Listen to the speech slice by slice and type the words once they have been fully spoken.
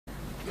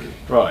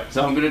Right,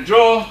 so I'm going to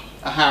draw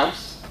a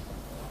house.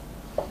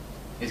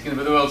 It's going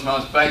to be the world's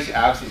most basic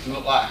house. It's going to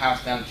look like a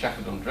house down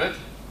Shackled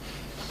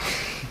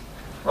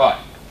Right,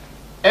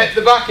 at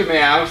the back of my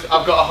house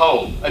I've got a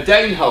hole, a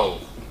Dane hole,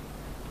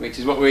 which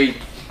is what we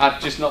had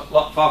just not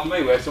far from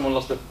me, where someone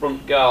lost the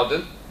front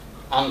garden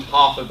and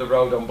half of the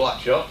road on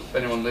Blackshot, if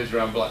anyone lives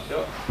around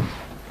Blackshot.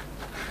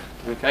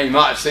 Okay, you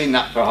might have seen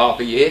that for half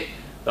a year,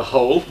 the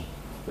hole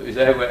that was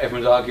there where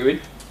everyone's arguing.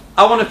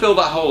 I want to fill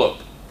that hole up.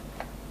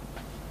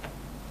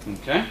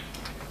 Okay,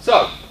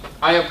 so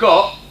I have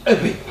got a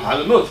big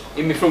pile of mud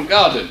in my front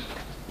garden,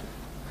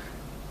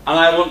 and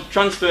I want to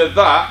transfer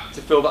that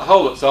to fill that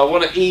hole up, so I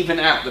want to even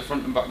out the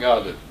front and back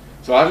garden.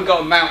 So I haven't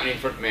got a mountain in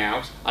front of my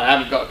house, and I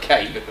haven't got a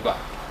cave at the back.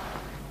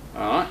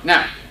 Alright,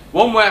 now,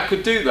 one way I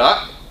could do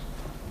that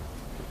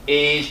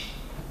is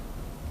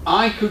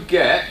I could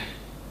get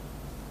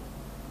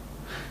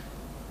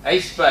a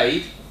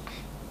spade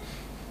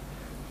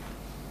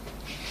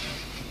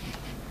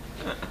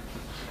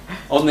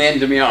on the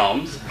end of my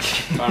arms,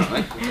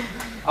 apparently.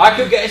 I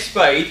could get a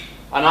spade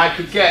and I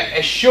could get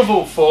a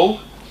shovel full.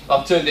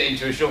 I've turned it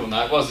into a shovel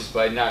now. It was a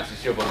spade, now it's a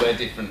shovel. They're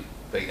different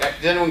things.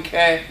 Does anyone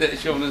care that a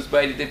shovel and a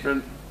spade are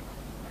different?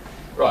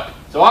 Right,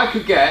 so I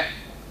could get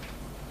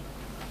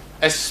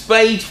a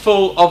spade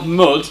full of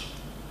mud,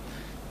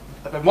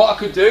 and then what I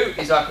could do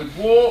is I could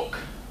walk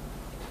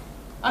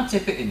and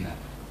tip it in there.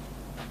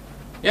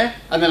 Yeah?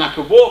 And then I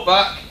could walk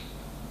back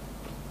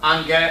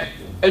and get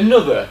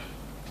another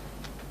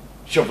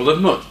shovel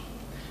of mud.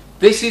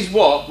 This is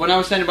what, when I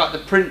was saying about the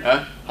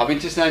printer having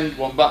to send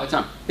one back at a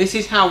time, this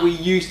is how we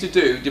used to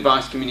do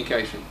device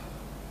communication.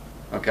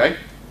 Okay?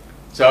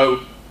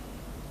 So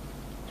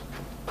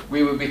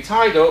we would be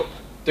tied up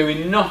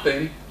doing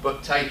nothing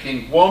but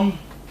taking one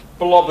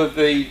blob of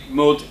the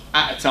mud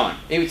at a time.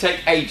 It would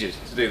take ages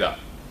to do that.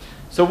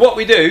 So what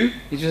we do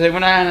is just say,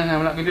 well, no,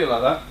 we're not going to do it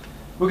like that.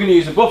 We're going to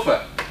use a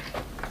buffer.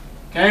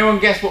 Can anyone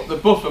guess what the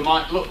buffer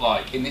might look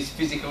like in this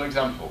physical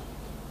example?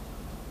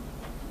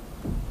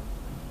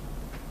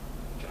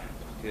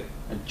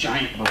 A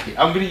giant bucket.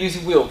 I'm going to use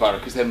a wheelbarrow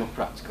because they're more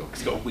practical,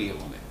 because it's got a wheel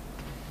on it.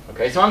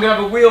 Okay, so I'm going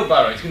to have a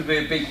wheelbarrow. It's going to be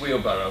a big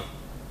wheelbarrow.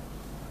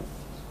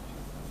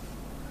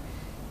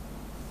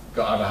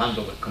 Got to have a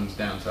handle that comes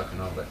down so I can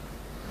hold it.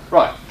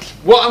 Right,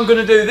 what I'm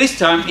going to do this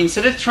time,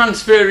 instead of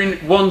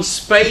transferring one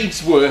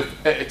spade's worth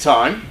at a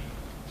time,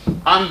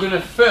 I'm going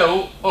to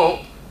fill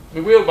up my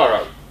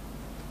wheelbarrow.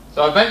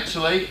 So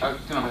eventually, I'm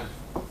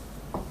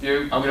going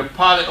to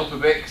pile it up a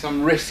bit because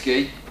I'm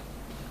risky.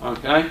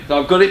 Okay,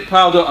 so I've got it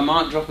piled up, I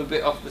might drop a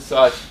bit off the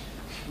side.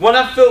 When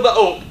I've filled that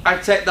up, I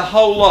take the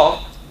whole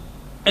lot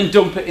and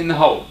dump it in the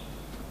hole.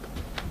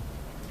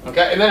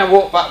 Okay, and then I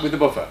walk back with the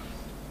buffer.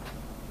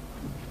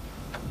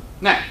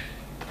 Now,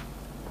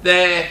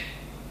 there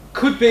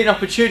could be an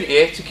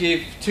opportunity to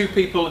give two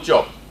people a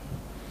job.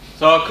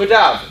 So I could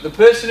have the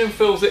person who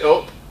fills it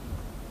up,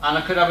 and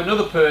I could have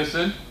another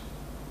person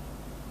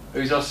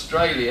who's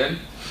Australian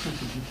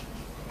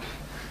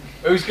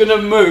who's going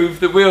to move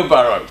the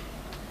wheelbarrow.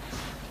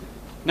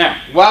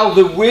 Now, while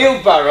the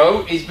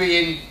wheelbarrow is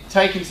being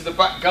taken to the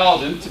back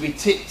garden to be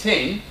tipped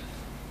in,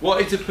 what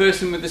is the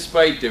person with the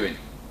spade doing?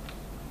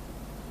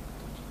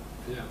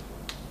 Yeah.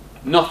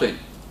 Nothing.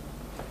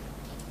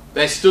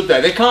 They're stood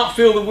there. They can't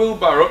fill the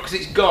wheelbarrow up because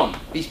it's gone.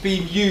 It's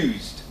being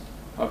used.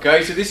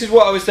 Okay, so this is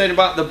what I was saying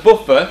about the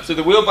buffer. So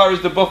the wheelbarrow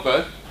is the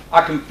buffer.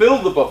 I can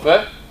fill the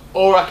buffer,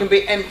 or I can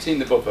be emptying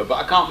the buffer, but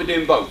I can't be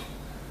doing both.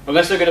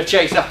 Unless I'm going to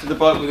chase after the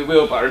bloke with the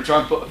wheelbarrow and try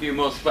and put a few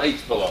more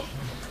spades full on.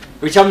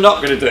 Which I'm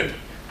not going to do.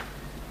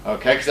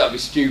 Okay, because that would be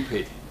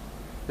stupid.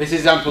 This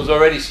example's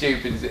already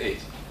stupid as it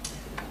is.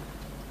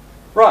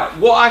 Right,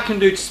 what I can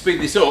do to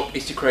speed this up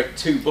is to create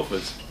two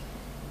buffers.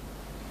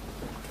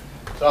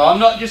 So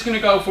I'm not just going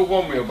to go for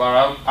one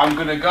wheelbarrow, I'm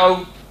going to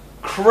go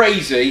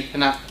crazy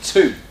and have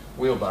two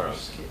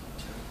wheelbarrows.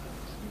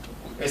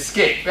 A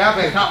skip.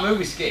 I can't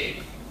move a skip.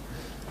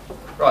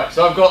 Right,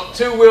 so I've got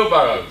two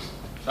wheelbarrows.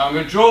 So I'm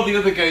going to draw the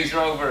other geezer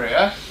over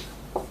here.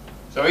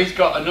 So he's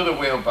got another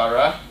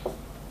wheelbarrow.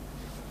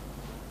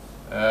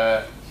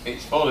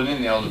 It's fallen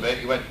in the old bit,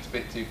 he went a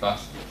bit too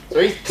fast.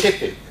 So he's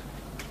tipping.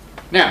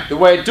 Now, the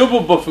way a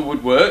double buffer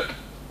would work,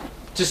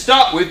 to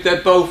start with,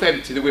 they're both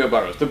empty, the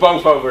wheelbarrows. They're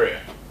both over here.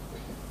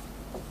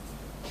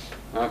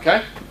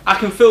 Okay? I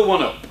can fill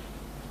one up.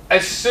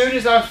 As soon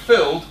as I've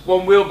filled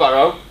one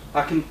wheelbarrow,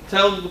 I can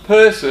tell the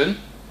person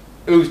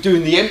who's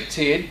doing the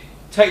emptying,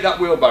 take that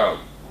wheelbarrow,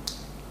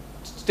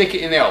 stick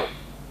it in the hole.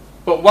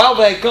 But while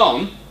they're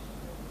gone,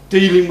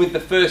 dealing with the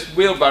first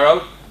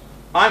wheelbarrow,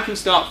 I can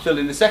start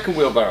filling the second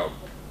wheelbarrow.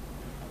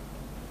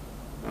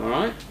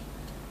 Alright?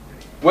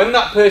 When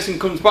that person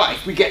comes back,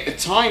 if we get the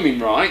timing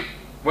right,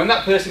 when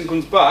that person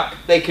comes back,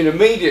 they can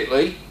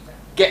immediately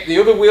get the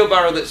other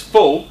wheelbarrow that's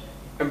full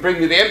and bring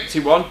me the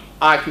empty one.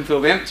 I can fill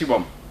the empty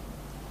one.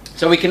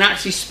 So we can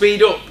actually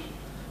speed up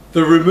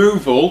the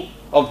removal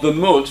of the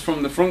mud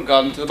from the front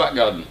garden to the back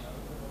garden.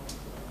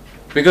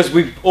 Because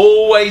we've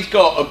always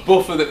got a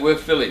buffer that we're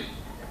filling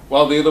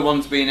while the other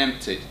one's being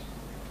emptied.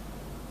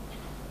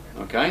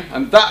 Okay,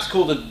 and that's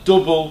called a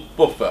double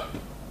buffer.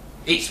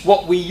 It's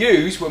what we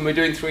use when we're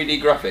doing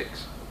 3D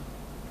graphics.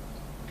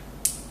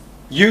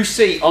 You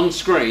see on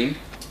screen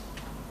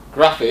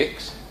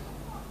graphics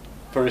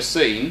for a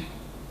scene,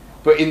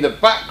 but in the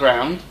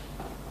background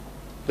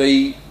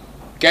the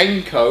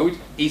game code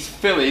is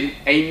filling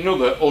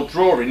another or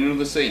drawing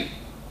another scene.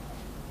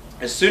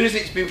 As soon as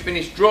it's been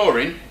finished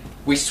drawing,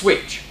 we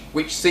switch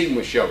which scene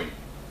we're showing.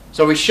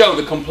 So we show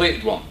the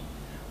completed one.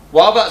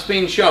 While that's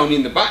being shown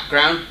in the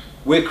background,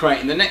 we're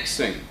creating the next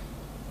scene.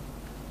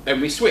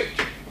 Then we switch.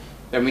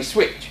 Then we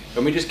switch.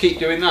 And we just keep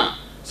doing that.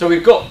 So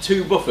we've got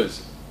two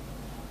buffers.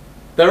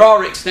 There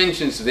are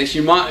extensions to this.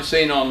 You might have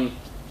seen on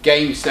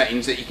game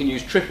settings that you can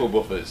use triple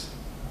buffers,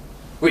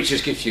 which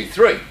just gives you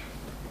 3.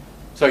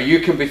 So you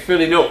can be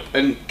filling up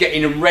and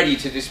getting them ready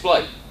to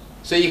display.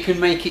 So you can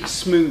make it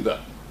smoother.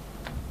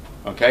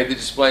 Okay, the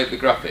display of the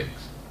graphics.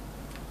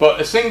 But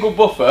a single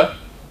buffer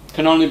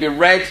can only be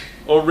read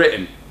or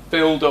written,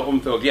 filled or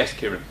unfilled. Yes,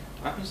 Kieran?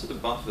 What happens to the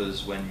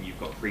buffers when you've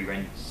got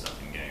pre-rendered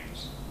stuff in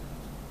games?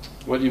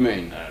 What do you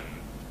mean?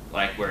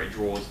 Like where it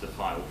draws the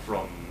file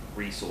from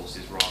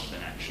resources rather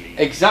than actually...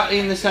 Exactly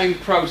in the same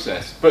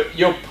process, but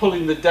you're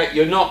pulling the data.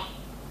 You're not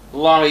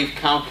live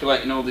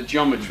calculating all the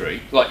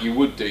geometry like you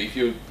would do if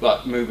you're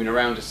like moving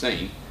around a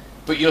scene,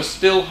 but you're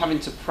still having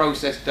to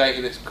process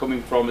data that's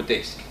coming from a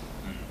disk.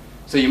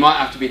 So you might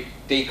have to be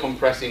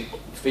decompressing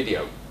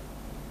video.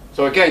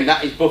 So again,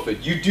 that is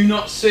buffered. You do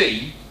not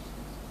see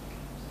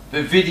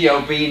the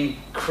video being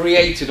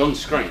created on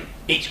screen.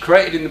 It's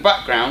created in the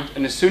background,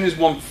 and as soon as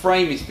one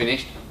frame is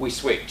finished, we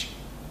switch.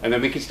 And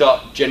then we can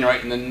start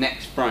generating the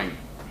next frame.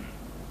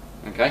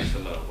 Okay? Just a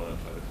lower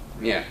workload.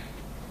 Yeah.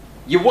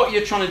 What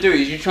you're trying to do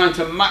is you're trying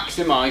to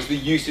maximise the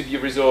use of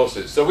your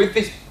resources. So with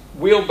this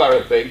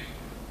wheelbarrow thing,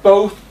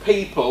 both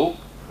people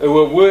who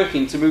are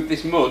working to move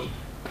this mud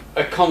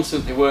are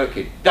constantly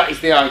working. That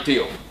is the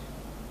ideal.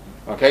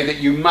 Okay, that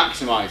you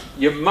maximise.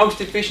 Your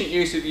most efficient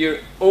use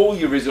of all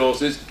your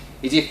resources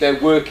is if they're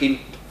working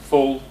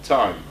full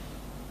time.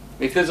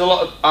 If there's a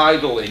lot of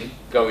idling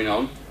going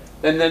on,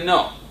 then they're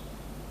not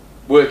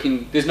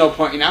working. There's no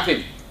point in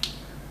having,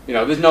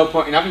 there's no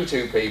point in having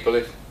 2 people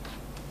if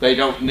they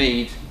don't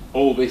need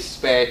all this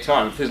spare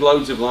time. If there's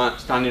loads of like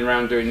standing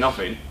around doing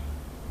nothing,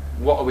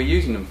 what are we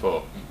using them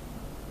for?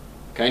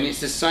 Okay, and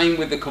it's the same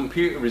with the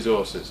computer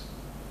resources.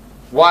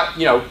 Why,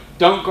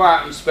 don't go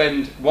out and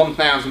spend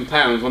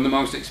 £1,000 on the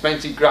most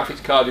expensive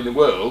graphics card in the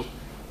world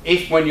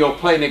if when you're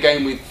playing a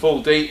game with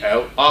full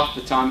detail, half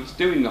the time it's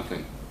doing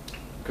nothing.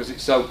 Because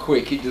it's so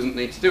quick, it doesn't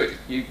need to do it.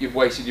 You've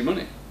wasted your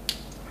money.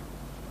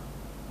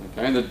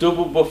 Okay, and the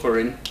double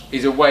buffering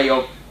is a way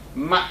of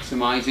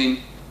maximising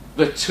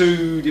the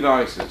 2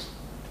 devices.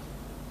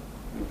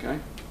 Okay,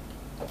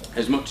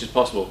 as much as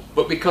possible.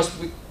 But because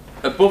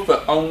a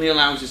buffer only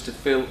allows us to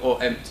fill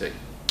or empty.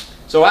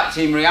 So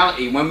actually, in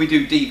reality, when we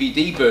do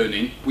DVD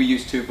burning, we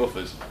use 2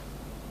 buffers.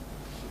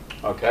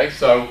 Okay,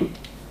 so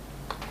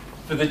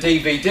for the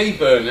DVD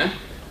burner,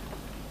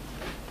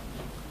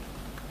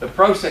 the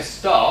process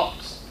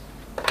starts.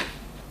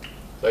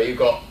 So you've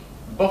got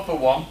buffer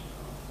 1,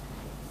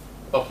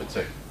 buffer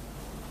 2.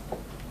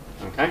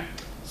 Okay,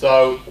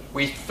 so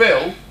we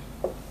fill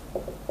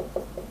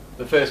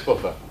the first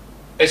buffer.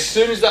 As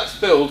soon as that's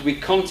filled, we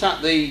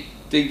contact the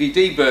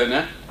DVD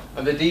burner,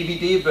 and the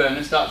DVD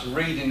burner starts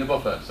reading the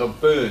buffer, so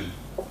burn.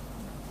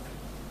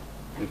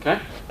 Okay.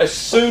 As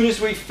soon as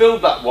we fill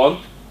that one,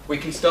 we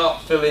can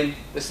start filling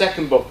the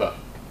second buffer.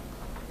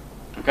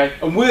 Okay,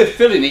 and we're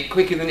filling it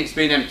quicker than it's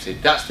been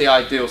emptied. That's the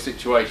ideal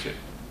situation.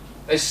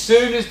 As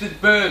soon as the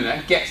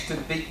burner gets to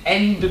the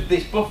end of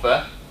this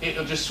buffer,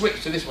 it'll just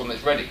switch to this one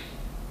that's ready.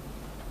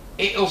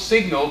 It'll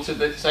signal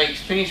to say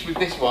it's finished with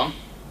this one,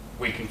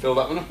 we can fill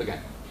that one up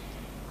again.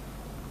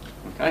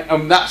 Okay,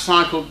 and that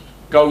cycle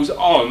goes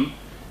on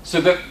so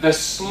that the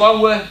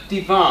slower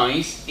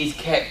device is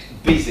kept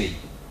busy.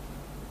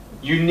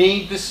 You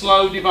need the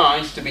slow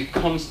device to be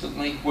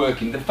constantly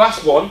working. The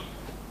fast one,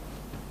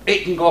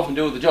 it can go off and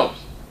do all the jobs.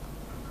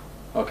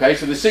 Okay,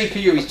 so the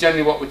CPU is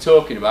generally what we're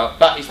talking about.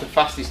 That is the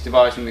fastest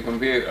device in the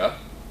computer.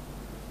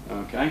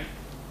 Okay,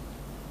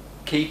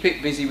 keep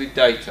it busy with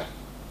data.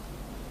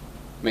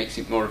 Makes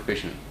it more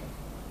efficient.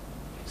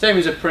 Same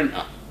as a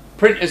printer.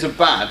 Printers are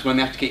bad when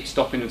they have to keep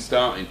stopping and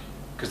starting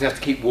because they have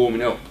to keep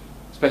warming up,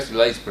 especially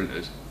laser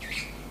printers.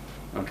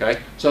 Okay,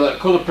 so that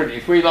colour printing,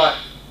 if we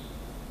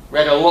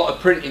had a lot of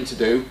printing to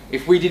do,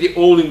 if we did it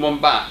all in one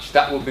batch,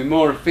 that would be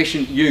more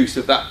efficient use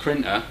of that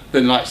printer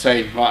than like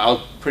saying, right,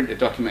 I'll print a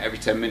document every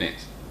 10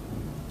 minutes.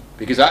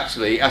 Because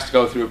actually it has to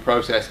go through a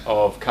process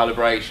of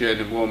calibration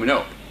and warming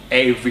up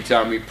every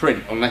time we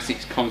print, unless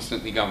it's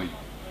constantly going.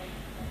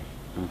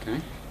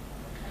 Okay.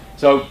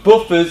 So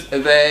buffers are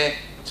there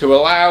to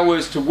allow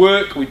us to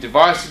work with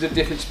devices of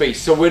different speeds.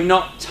 So we're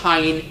not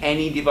tying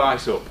any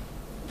device up.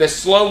 The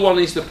slow one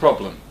is the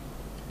problem.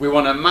 We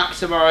want to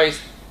maximise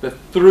the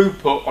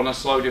throughput on a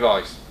slow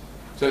device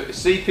so that the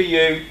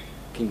CPU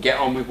can get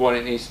on with what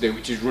it needs to do,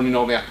 which is running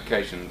all the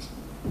applications.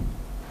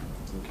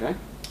 Okay.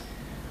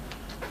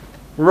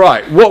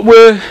 Right, what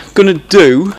we're going to do